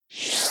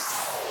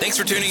Thanks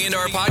for tuning into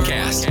our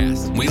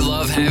podcast. We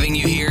love having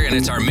you here, and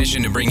it's our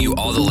mission to bring you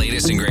all the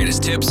latest and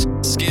greatest tips,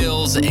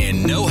 skills,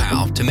 and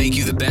know-how to make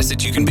you the best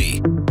that you can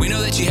be. We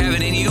know that you have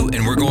it in you,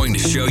 and we're going to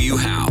show you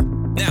how.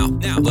 Now,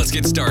 let's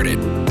get started.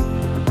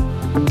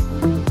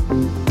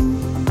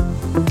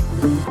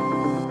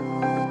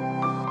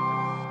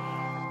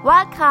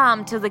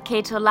 Welcome to the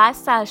Keto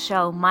Lifestyle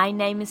Show. My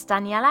name is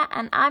Daniela,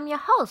 and I'm your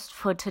host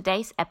for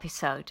today's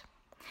episode.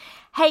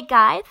 Hey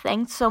guys,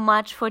 thanks so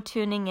much for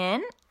tuning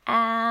in.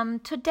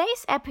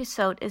 Today's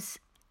episode is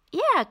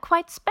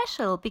quite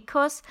special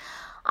because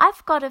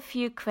I've got a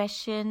few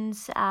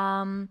questions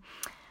from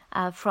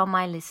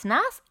my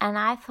listeners, and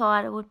I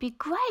thought it would be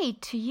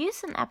great to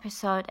use an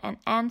episode and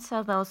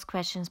answer those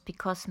questions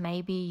because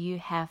maybe you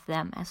have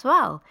them as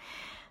well.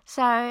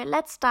 So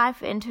let's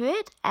dive into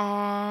it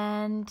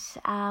and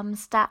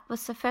start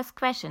with the first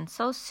question.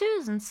 So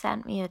Susan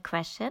sent me a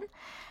question.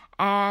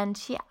 And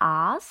she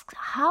asks,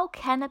 how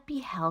can it be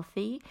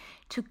healthy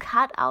to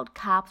cut out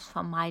carbs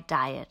from my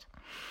diet?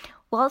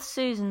 Well,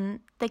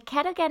 Susan, the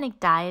ketogenic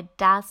diet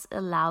does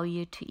allow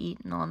you to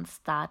eat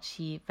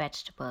non-starchy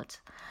vegetables,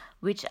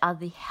 which are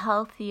the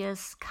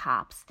healthiest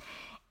carbs.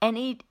 And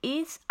it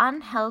is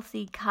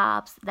unhealthy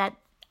carbs that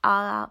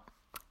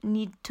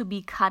need to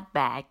be cut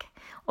back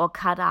or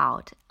cut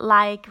out,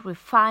 like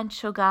refined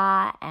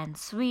sugar and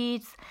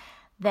sweets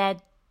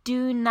that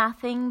do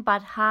nothing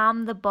but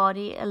harm the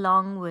body,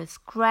 along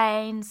with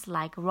grains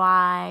like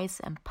rice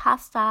and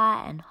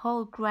pasta and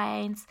whole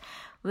grains,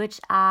 which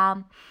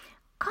are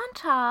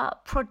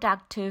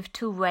counterproductive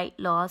to weight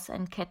loss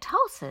and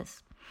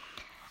ketosis.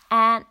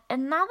 And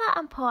another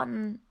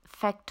important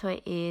factor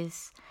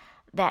is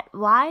that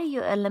while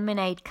you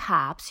eliminate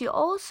carbs, you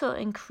also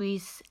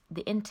increase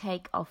the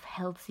intake of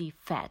healthy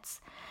fats.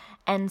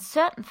 And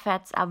certain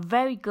fats are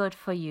very good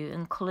for you,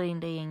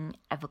 including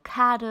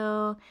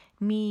avocado,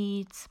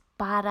 meats,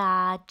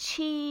 butter,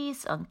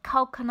 cheese, and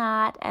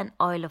coconut, and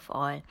olive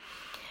oil.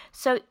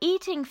 So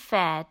eating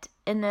fat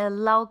in a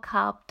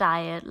low-carb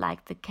diet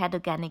like the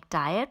ketogenic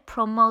diet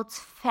promotes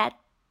fat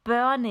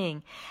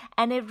burning.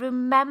 And it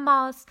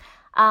remember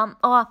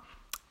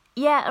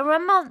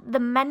the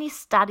many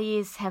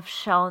studies have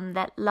shown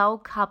that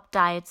low-carb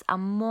diets are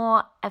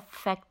more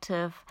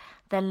effective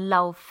than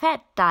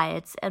low-fat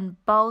diets in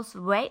both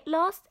weight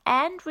loss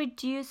and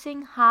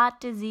reducing heart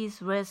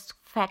disease risk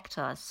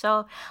factors.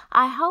 So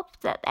I hope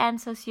that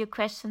answers your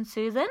question,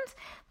 Susan.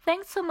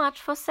 Thanks so much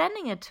for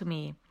sending it to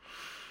me.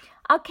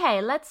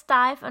 Okay, let's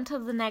dive into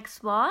the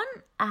next one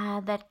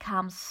that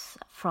comes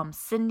from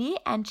Cindy,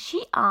 and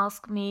she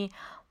asked me,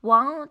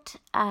 won't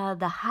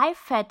the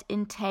high-fat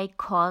intake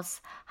cause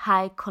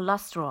high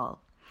cholesterol?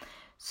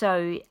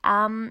 So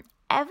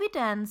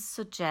evidence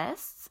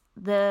suggests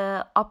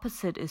the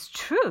opposite is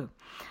true.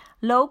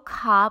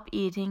 Low-carb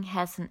eating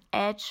has an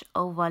edge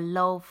over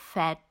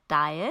low-fat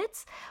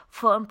diets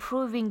for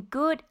improving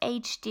good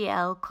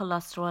HDL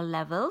cholesterol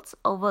levels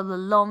over the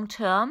long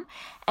term,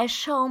 as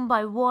shown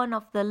by one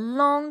of the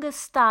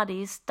longest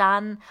studies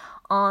done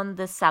on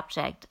the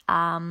subject.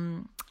 But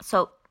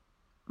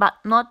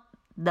not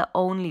the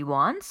only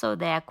one, so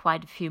there are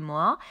quite a few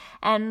more,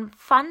 and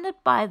funded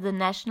by the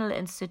National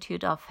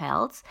Institute of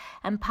Health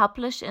and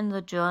published in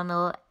the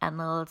journal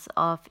Annals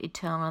of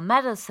Internal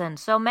Medicine.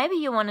 So maybe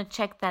you want to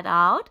check that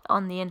out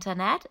on the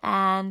internet.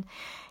 And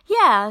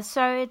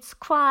so it's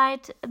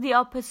quite the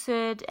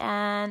opposite,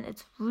 and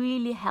it's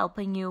really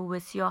helping you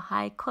with your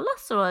high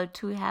cholesterol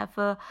to have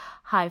a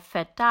high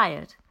fat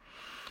diet.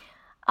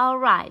 All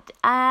right.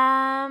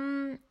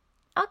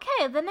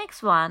 Okay, the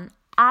next one.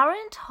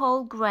 Aren't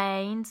whole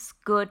grains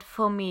good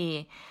for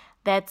me?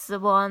 That's the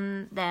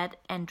one that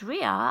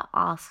Andrea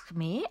asked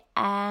me.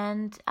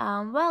 And,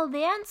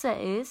 the answer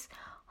is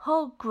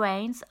whole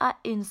grains are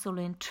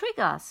insulin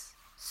triggers.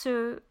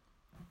 So,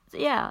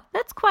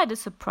 that's quite a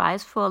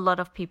surprise for a lot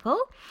of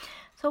people.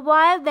 So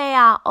while they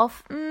are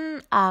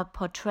often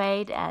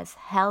portrayed as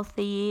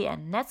healthy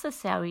and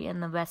necessary in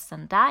the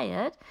Western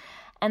diet,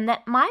 and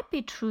that might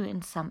be true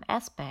in some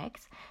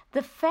aspects,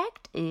 the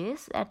fact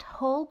is that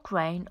whole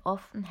grain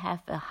often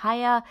have a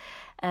higher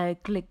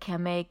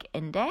glycemic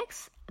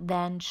index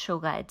than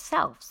sugar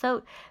itself.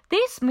 So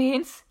this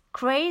means,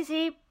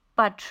 crazy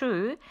but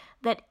true,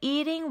 that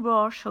eating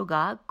raw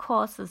sugar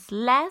causes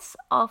less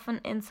of an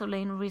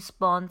insulin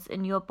response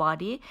in your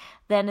body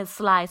than a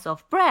slice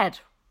of bread.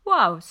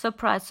 Wow,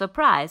 surprise,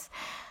 surprise.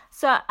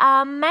 So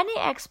many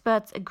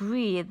experts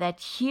agree that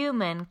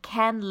humans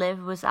can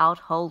live without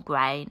whole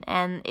grain,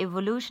 and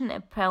evolution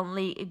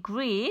apparently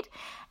agreed,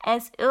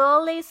 as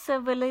early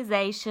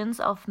civilizations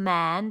of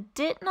man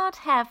did not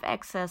have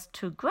access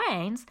to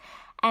grains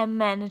and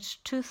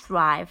managed to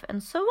thrive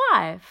and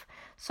survive.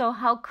 So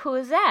how cool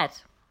is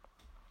that?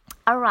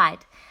 All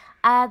right.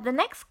 The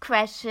next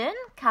question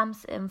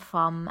comes in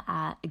from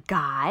a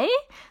guy.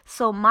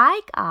 So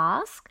Mike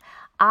asks,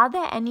 are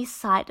there any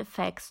side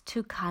effects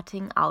to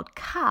cutting out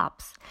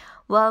carbs?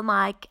 Well,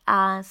 Mike,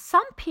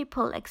 some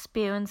people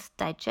experience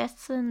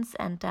digestions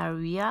and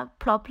diarrhea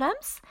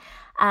problems,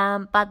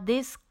 but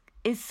this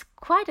is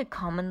quite a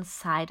common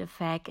side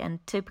effect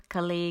and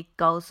typically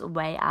goes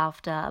away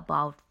after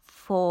about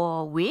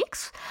 4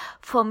 weeks.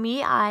 For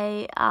me,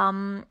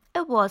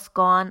 it was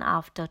gone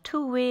after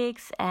 2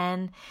 weeks,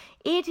 and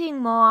eating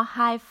more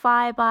high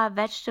fiber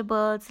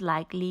vegetables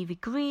like leafy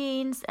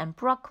greens and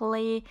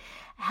broccoli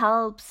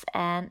helps,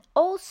 and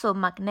also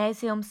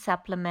magnesium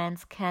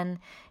supplements can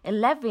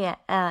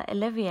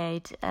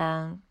alleviate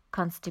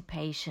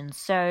constipation.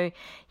 So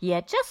yeah,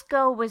 just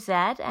go with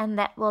that and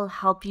that will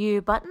help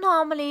you. But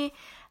normally,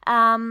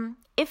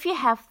 if you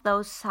have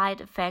those side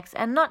effects,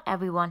 and not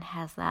everyone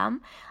has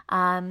them,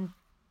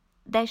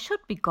 they should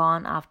be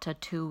gone after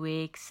 2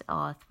 weeks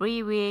or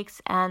 3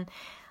 weeks. And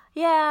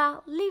yeah,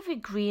 leafy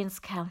greens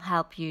can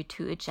help you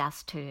to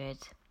adjust to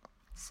it.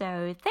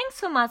 So thanks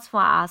so much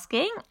for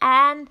asking.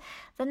 And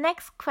the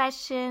next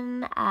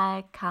question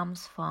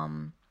comes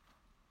from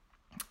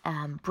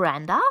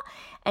Brenda,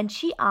 and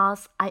she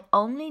asks, I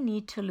only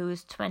need to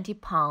lose 20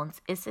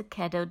 pounds. Is a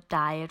keto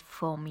diet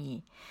for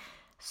me?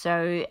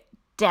 So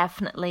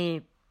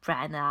definitely,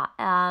 Brenda,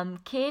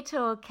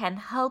 keto can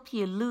help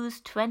you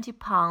lose 20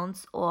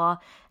 pounds or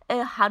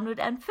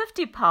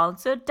 150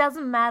 pounds. So it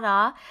doesn't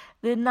matter.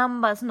 The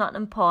number is not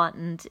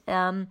important.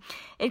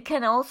 It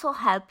can also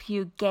help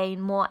you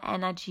gain more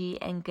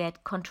energy and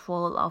get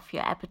control of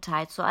your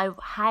appetite. So I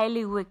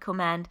highly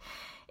recommend,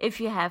 if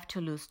you have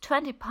to lose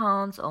 20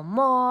 pounds or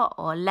more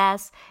or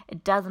less,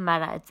 it doesn't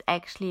matter. It's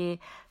actually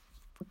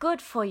good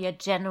for your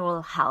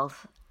general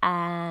health.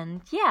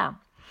 And yeah.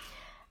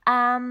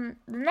 The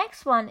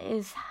next one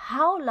is,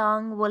 how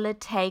long will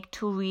it take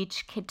to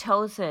reach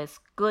ketosis?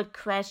 Good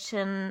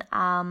question.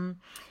 Who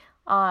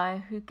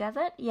got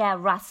it? Yeah,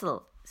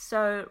 Russell.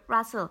 So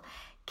Russell,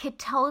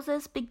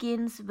 ketosis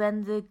begins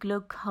when the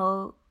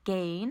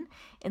glucogen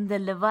in the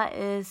liver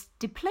is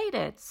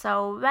depleted.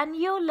 So when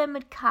you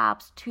limit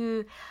carbs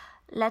to,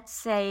 let's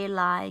say,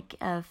 like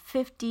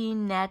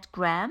 15 net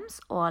grams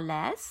or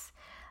less,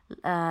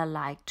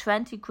 like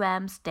 20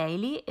 grams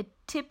daily, it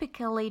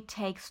typically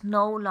takes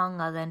no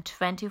longer than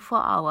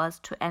 24 hours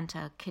to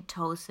enter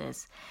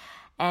ketosis.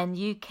 And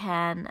you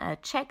can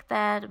check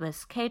that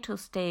with keto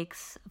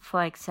sticks,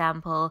 for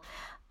example.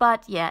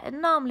 But yeah, it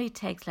normally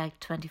takes like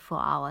 24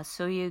 hours.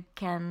 So you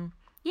can,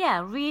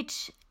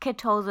 reach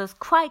ketosis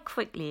quite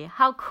quickly.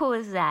 How cool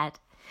is that?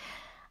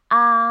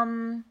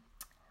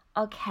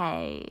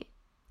 Okay.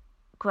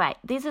 Great.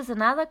 This is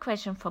another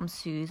question from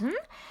Susan.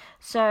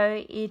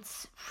 So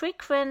it's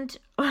frequent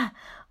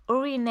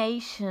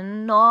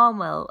urination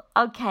normal?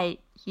 Okay,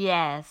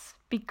 yes.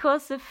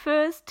 Because the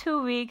first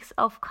 2 weeks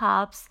of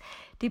carbs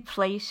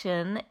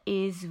depletion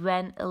is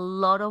when a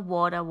lot of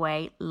water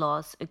weight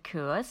loss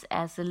occurs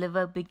as the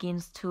liver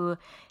begins to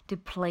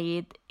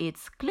deplete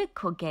its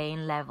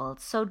glycogen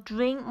levels. So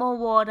drink more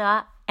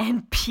water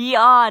and pee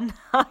on.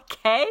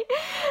 Okay?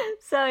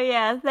 So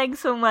yeah, thanks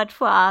so much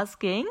for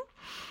asking.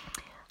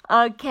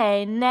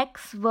 Okay,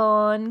 next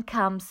one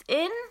comes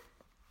in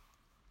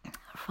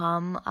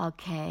from,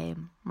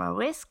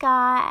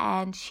 Mariska,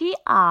 and she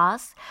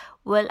asks,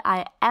 will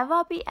I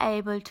ever be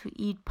able to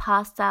eat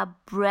pasta,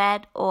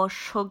 bread, or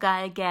sugar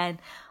again?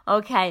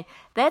 Okay,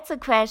 that's a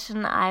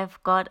question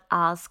I've got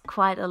asked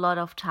quite a lot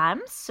of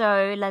times,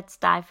 so let's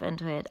dive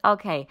into it.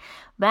 Okay,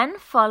 when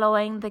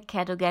following the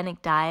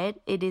ketogenic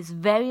diet, it is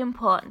very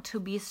important to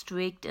be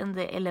strict in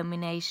the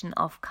elimination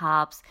of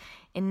carbs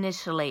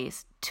initially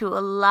to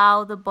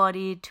allow the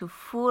body to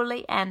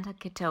fully enter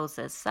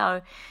ketosis.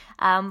 So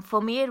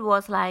for me, it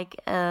was like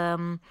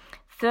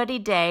 30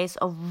 days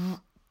of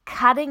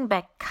cutting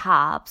back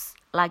carbs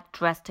like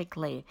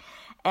drastically,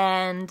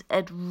 and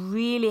it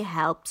really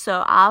helped.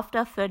 So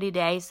after 30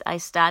 days, I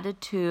started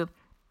to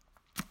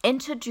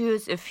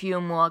introduce a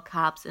few more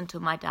carbs into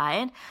my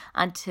diet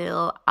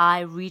until I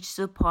reached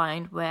the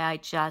point where I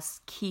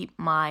just keep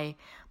my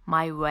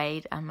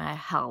weight and my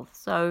health.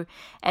 So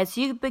as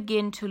you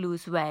begin to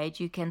lose weight,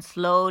 you can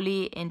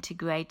slowly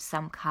integrate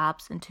some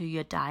carbs into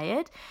your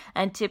diet,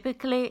 and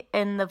typically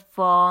in the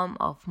form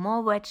of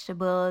more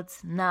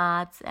vegetables,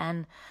 nuts,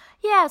 and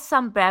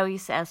some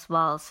berries as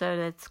well. So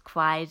that's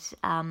quite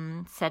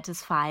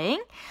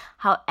satisfying.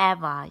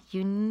 However,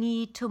 you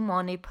need to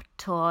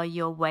monitor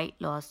your weight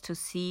loss to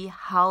see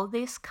how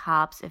these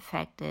carbs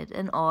affected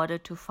in order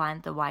to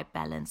find the right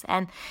balance.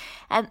 And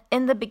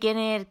in the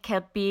beginning, it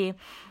could be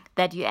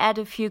that you add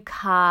a few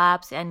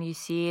carbs and you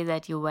see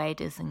that your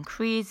weight is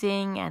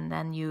increasing, and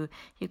then you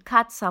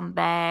cut some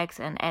bags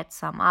and add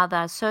some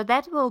others. So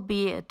that will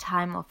be a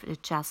time of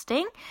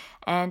adjusting,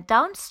 and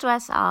don't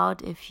stress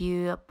out if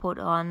you put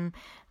on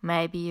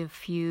maybe a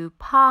few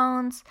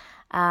pounds.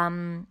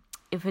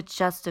 If it's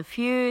just a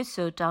few,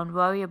 so don't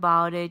worry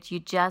about it. You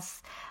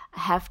just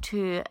have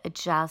to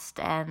adjust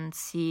and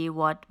see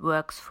what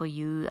works for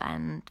you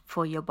and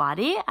for your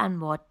body and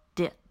what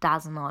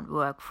does not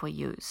work for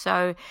you.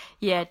 So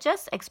yeah,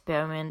 just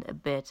experiment a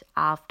bit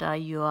after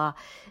your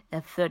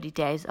 30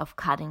 days of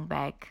cutting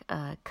back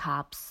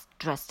carbs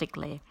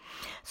drastically.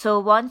 So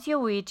once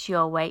you reach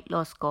your weight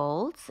loss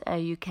goals,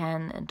 you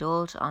can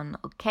indulge on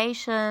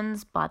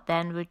occasions, but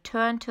then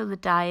return to the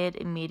diet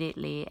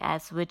immediately,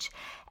 as with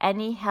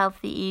any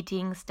healthy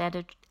eating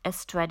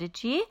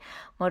strategy,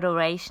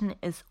 moderation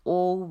is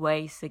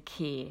always the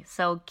key.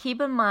 So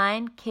keep in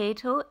mind,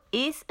 keto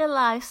is a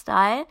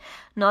lifestyle,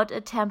 not a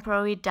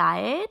temporary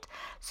diet.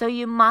 So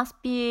you must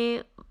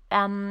be,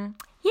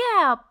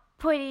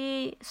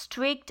 pretty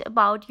strict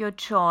about your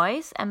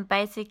choice and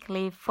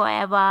basically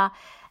forever.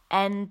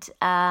 And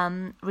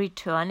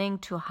returning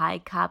to high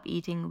carb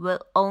eating will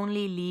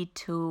only lead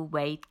to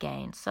weight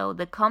gain. So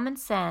the common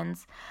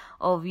sense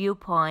or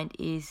viewpoint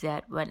is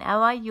that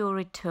whenever you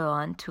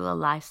return to a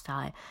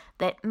lifestyle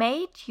that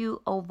made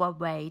you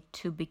overweight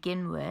to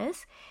begin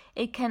with,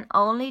 it can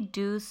only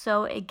do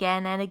so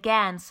again and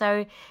again.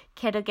 So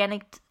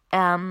ketogenic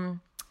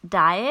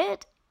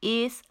diet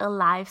is a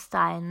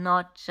lifestyle,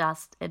 not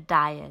just a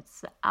diet.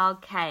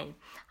 Okay,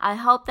 I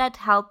hope that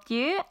helped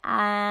you,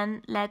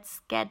 and let's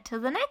get to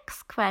the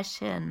next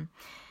question.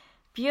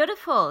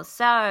 Beautiful.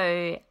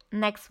 So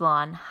next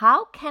one,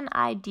 how can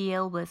I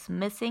deal with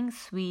missing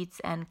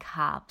sweets and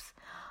carbs?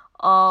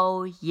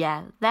 Oh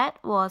yeah, that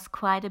was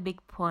quite a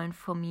big point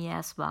for me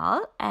as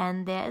well,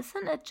 and there is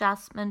an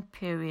adjustment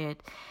period,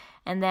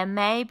 and there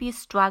may be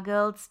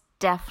struggles,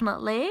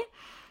 definitely.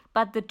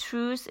 But the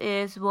truth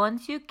is,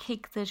 once you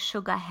kick the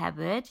sugar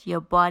habit,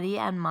 your body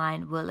and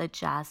mind will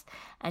adjust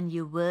and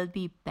you will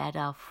be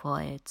better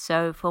for it.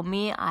 So for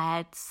me, I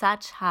had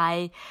such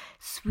high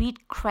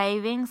sweet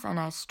cravings and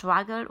I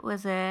struggled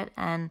with it.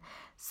 And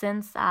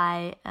since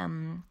I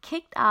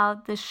kicked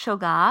out the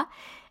sugar,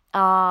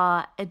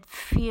 it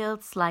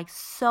feels like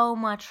so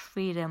much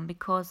freedom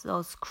because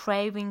those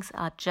cravings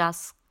are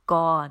just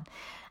gone.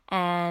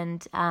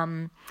 And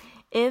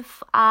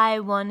if I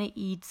want to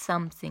eat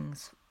something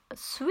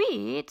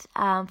sweet,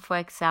 for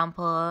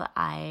example,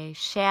 I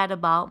shared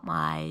about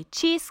my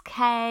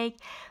cheesecake,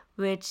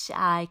 which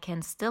I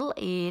can still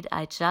eat.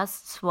 I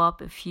just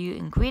swap a few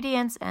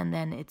ingredients and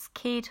then it's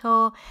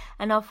keto.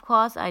 And of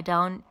course, I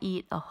don't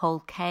eat a whole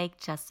cake,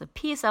 just a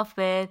piece of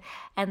it,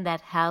 and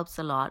that helps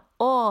a lot.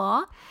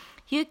 Or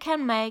you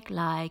can make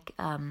like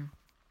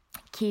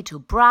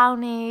keto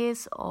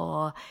brownies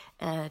or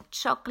a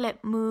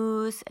chocolate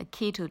mousse, a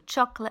keto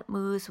chocolate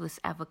mousse with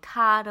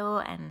avocado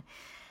and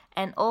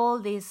all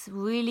these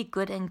really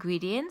good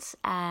ingredients,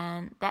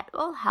 and that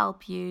will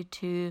help you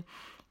to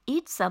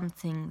eat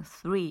something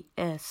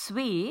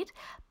sweet,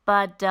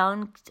 but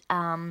don't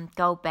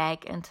go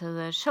back into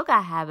the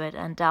sugar habit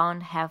and don't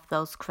have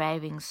those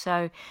cravings.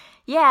 So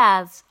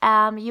yes,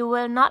 you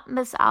will not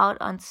miss out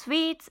on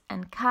sweets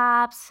and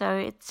carbs. So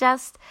it's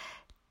just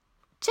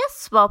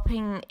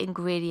swapping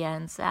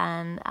ingredients,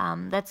 and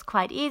that's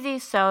quite easy.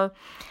 So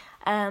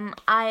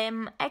I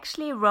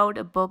actually wrote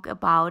a book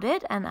about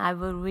it, and I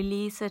will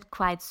release it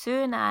quite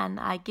soon, and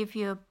I give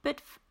you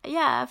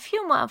a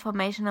few more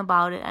information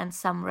about it and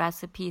some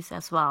recipes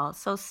as well.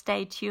 So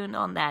stay tuned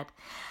on that.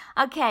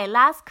 Okay,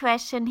 last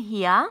question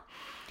here.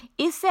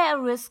 Is there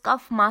a risk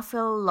of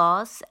muscle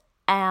loss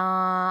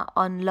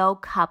on low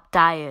carb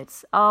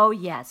diets? Oh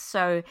yes,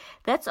 so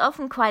that's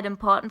often quite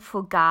important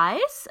for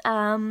guys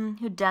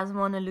who doesn't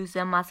want to lose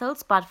their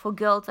muscles, but for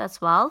girls as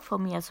well, for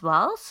me as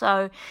well.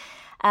 So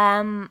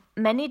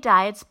many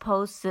diets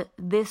pose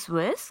this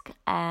risk,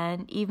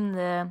 and even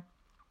the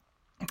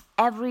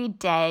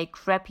everyday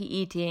crappy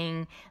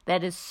eating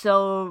that is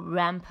so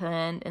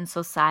rampant in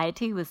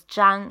society with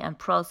junk and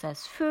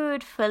processed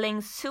food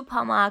filling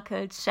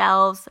supermarket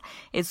shelves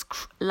is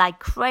like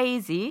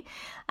crazy.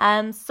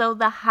 So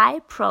the high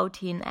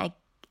protein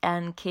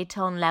and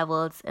ketone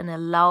levels in a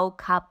low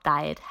carb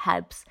diet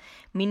helps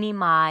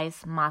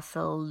minimize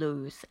muscle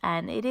loss,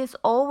 and it is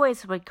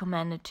always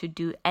recommended to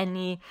do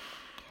anyone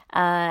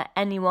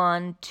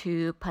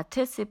to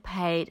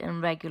participate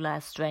in regular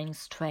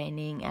strength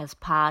training as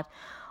part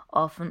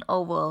of an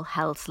overall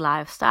health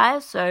lifestyle.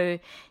 So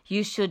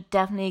you should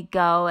definitely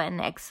go and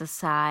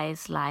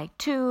exercise like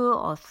 2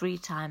 or 3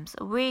 times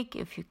a week.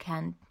 If you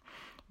can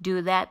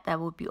do that, that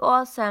would be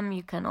awesome.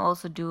 You can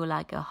also do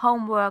like a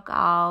home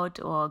workout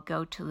or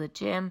go to the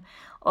gym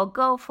or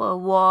go for a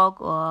walk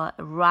or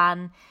a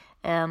run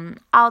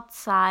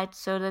outside.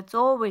 So that's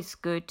always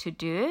good to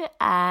do.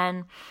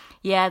 And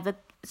yeah,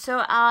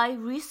 so I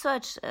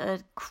researched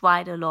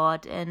quite a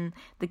lot in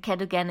the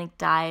ketogenic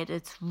diet.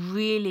 It's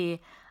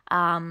really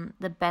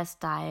the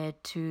best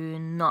diet to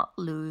not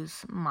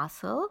lose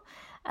muscle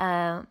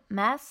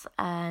mass.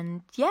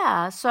 And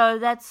yeah, so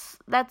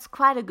that's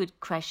quite a good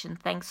question.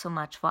 Thanks so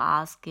much for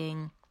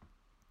asking,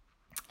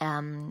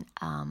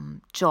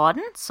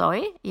 Jordan.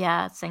 Sorry.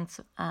 Yeah, thanks.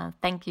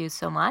 Thank you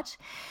so much.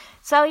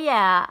 So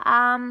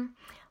yeah,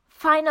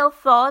 final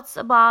thoughts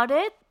about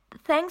it.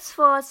 Thanks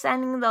for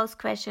sending those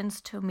questions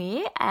to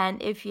me.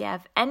 And if you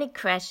have any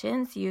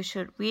questions, you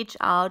should reach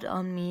out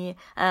on me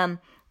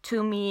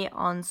to me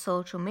on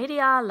social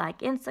media like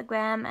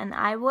Instagram, and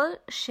I will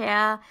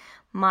share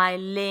my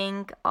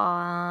link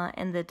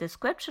in the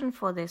description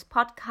for this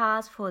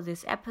podcast, for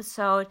this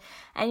episode,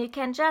 and you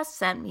can just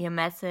send me a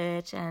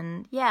message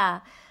and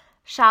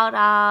shout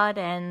out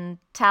and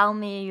tell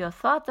me your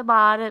thoughts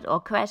about it or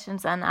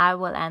questions, and I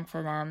will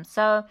answer them.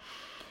 So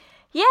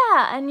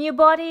a new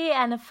body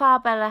and a far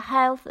better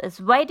health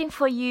is waiting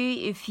for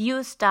you if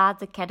you start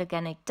the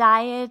ketogenic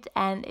diet.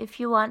 And if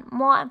you want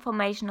more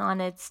information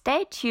on it,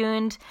 stay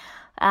tuned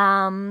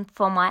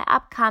for my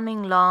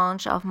upcoming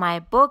launch of my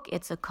book.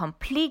 It's a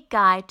complete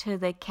guide to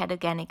the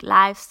ketogenic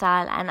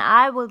lifestyle, and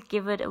I will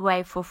give it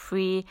away for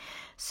free.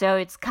 So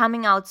it's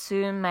coming out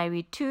soon,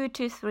 maybe 2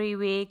 to 3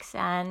 weeks.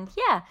 And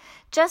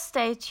just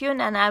stay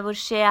tuned and I will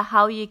share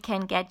how you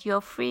can get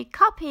your free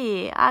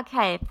copy.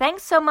 Okay,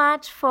 thanks so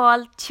much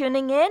for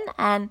tuning in,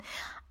 and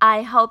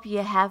I hope you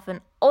have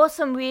an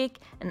awesome week,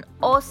 an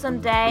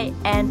awesome day,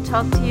 and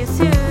talk to you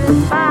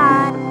soon.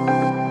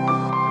 Bye.